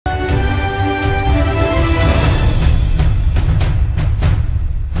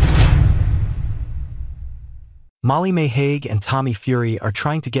Mae Hague and Tommy Fury are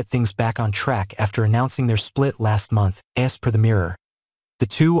trying to get things back on track after announcing their split last month, as per the Mirror. The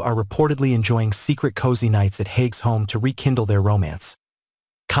two are reportedly enjoying secret cozy nights at Hague's home to rekindle their romance.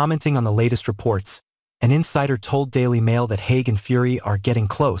 Commenting on the latest reports, an insider told Daily Mail that Hague and Fury are getting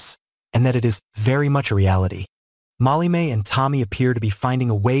close, and that it is very much a reality. Mae and Tommy appear to be finding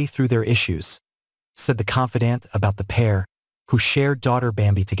a way through their issues, said the confidant about the pair, who share daughter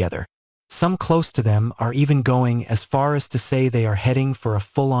Bambi together. Some close to them are even going as far as to say they are heading for a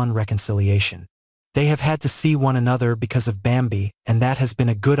full-on reconciliation. They have had to see one another because of Bambi, and that has been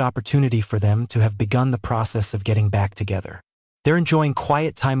a good opportunity for them to have begun the process of getting back together. They're enjoying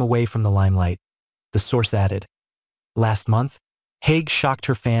quiet time away from the limelight, the source added. Last month, Hague shocked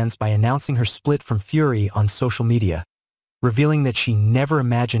her fans by announcing her split from Fury on social media, revealing that she never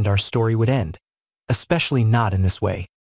imagined our story would end, especially not in this way.